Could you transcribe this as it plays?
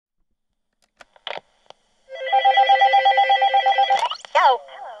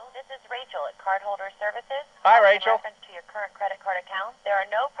Hi, Rachel. In reference to your current credit card account, there are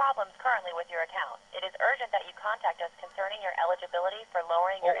no problems currently with your account. It is urgent that you contact us concerning your eligibility for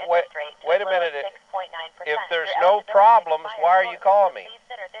lowering your interest rate to Wait a minute. 6.9%. If there's no problems, why are you calling me? Please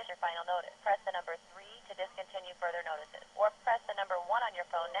consider this your final notice. Press the number 3 to discontinue further notices, or press the number 1 on your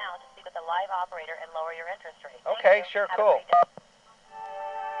phone now to speak with a live operator and lower your interest rate. Okay, sure, cool.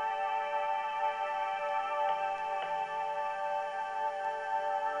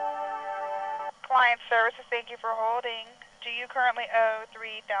 Client services, thank you for holding. Do you currently owe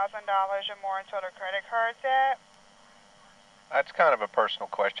 $3,000 or more in total credit card debt? That's kind of a personal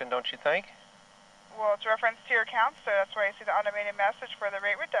question, don't you think? Well, it's reference to your account, so that's why you see the automated message for the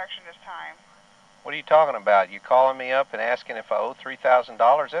rate reduction this time. What are you talking about? You calling me up and asking if I owe $3,000?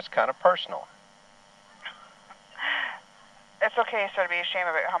 That's kind of personal. It's okay, sir, to be ashamed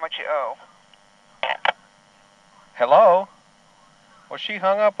of it, how much you owe. Hello? Well, she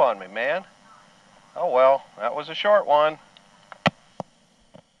hung up on me, man. Oh, well, that was a short one.